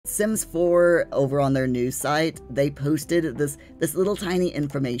Sims 4 over on their news site, they posted this little tiny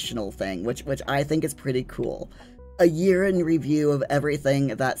informational thing, which I think is pretty cool. A year in review of everything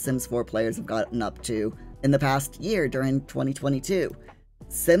that Sims 4 players have gotten up to in the past year during 2022.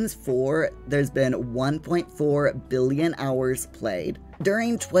 Sims 4, there's been 1.4 billion hours played.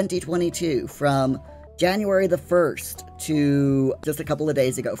 During 2022, from January the 1st to just a couple of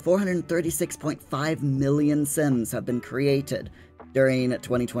days ago, 436.5 million Sims have been created during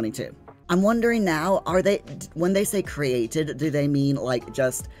 2022. I'm wondering now, when they say created, do they mean like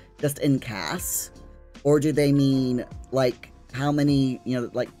just in casts? Or do they mean like how many,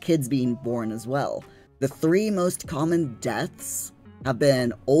 like kids being born as well? The 3 most common deaths have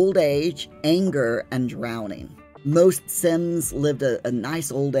been old age, anger, and drowning. Most Sims lived a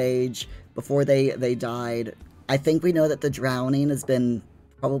nice old age before they died. I think we know that the drowning has been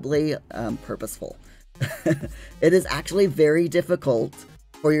probably purposeful. It is actually very difficult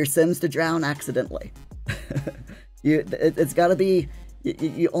for your Sims to drown accidentally. It's gotta be,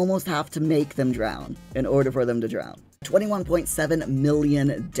 you almost have to make them drown in order for them to drown. 21.7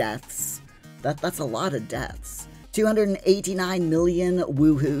 million deaths. That's a lot of deaths. 289 million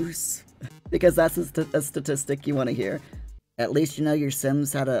woohoos, because that's a statistic you want to hear. At least you know your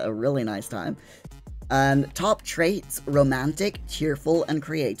Sims had a really nice time. And top traits: romantic, cheerful, and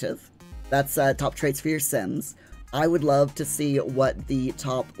creative. That's top traits for your Sims. I would love to see what the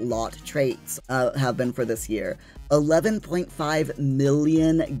top lot traits have been for this year. 11.5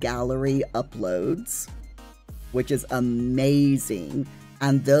 million gallery uploads, which is amazing.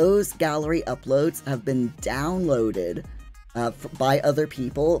 And those gallery uploads have been downloaded by other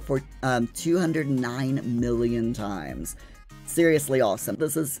people for 209 million times. Seriously awesome.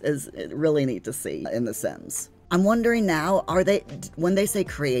 This is really neat to see in The Sims. I'm wondering now, when they say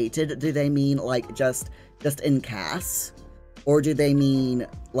created, do they mean like just in casts? Or do they mean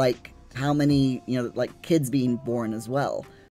like how many, like kids being born as well?